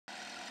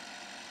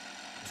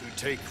To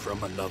take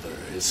from another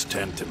is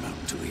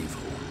tantamount to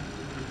evil.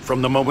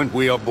 From the moment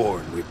we are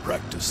born, we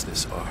practice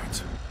this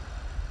art.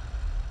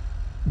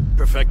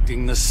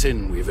 Perfecting the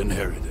sin we've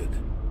inherited.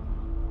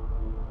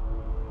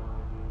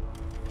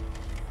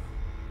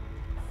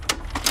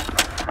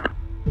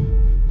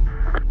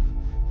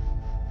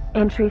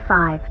 Entry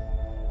 5.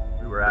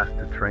 We were asked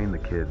to train the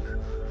kids,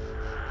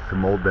 to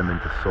mold them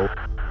into soldiers,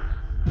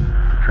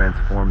 to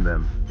transform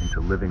them into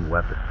living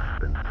weapons.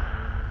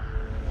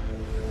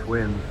 The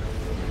twins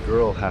and the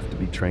girl have to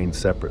be trained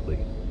separately.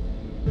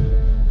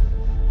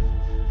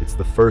 It's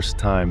the first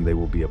time they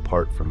will be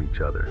apart from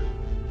each other.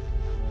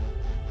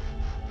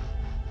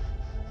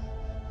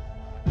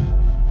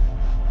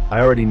 I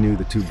already knew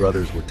the two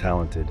brothers were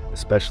talented,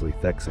 especially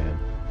Thexan.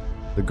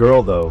 The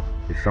girl, though,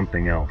 is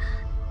something else.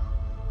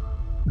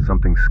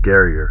 Something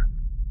scarier.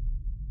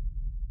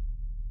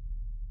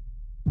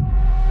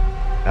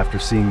 After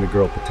seeing the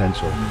girl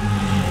potential,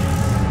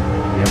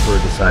 the Emperor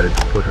decided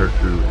to put her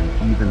through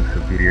an even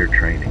severe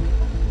training.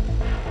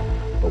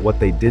 But what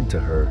they did to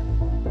her,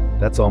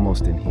 that's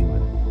almost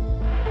inhuman.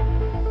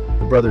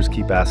 The brothers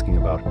keep asking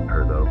about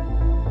her, though.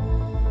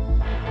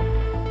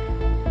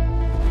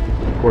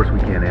 Of course, we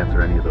can't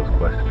answer any of those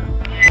questions.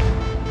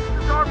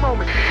 It's our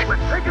moment.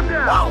 Let's take him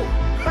down.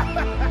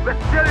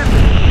 Let's get him.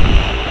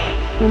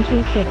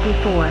 Entry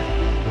 54.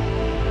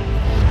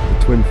 The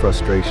twin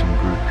frustration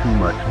grew too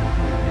much to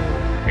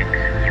be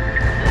ignored.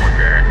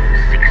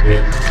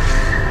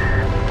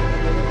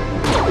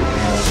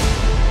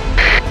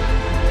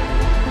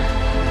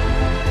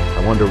 I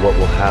wonder what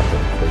will happen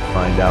if they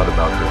find out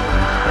about her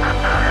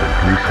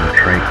gruesome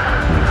training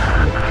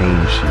and the pain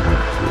she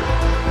went through.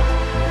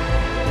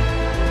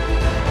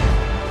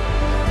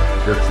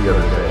 Just the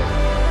other day,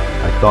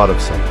 I thought of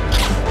something.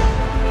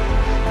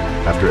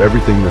 After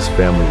everything this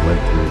family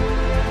went through,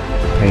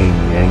 the pain,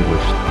 the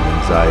anguish, the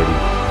anxiety,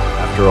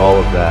 after all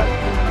of that,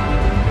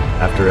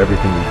 after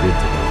everything we did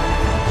to them,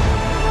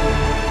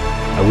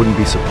 I wouldn't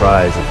be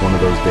surprised if one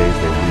of those days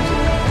they lose it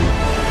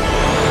completely.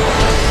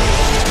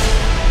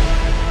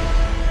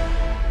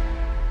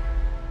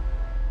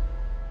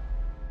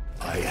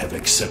 I have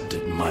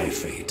accepted my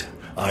fate.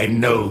 I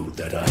know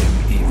that I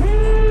am evil.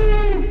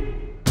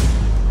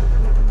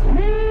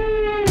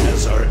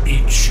 As are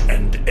each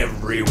and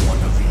every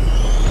one of you.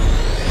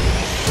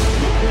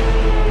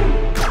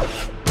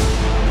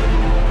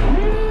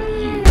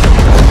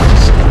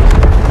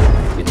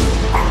 In the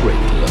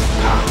cradle of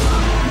power,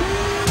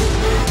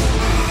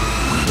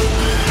 we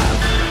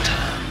have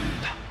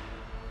returned.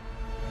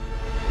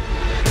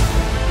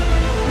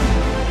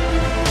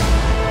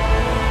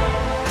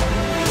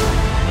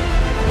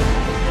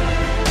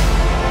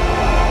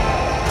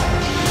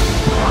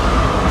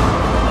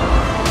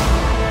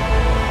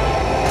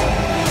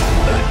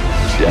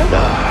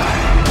 Jedi.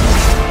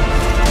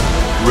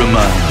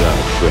 Remind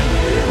our friend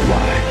here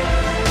why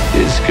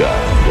his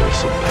kind are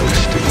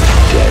supposed to be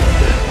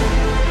dead.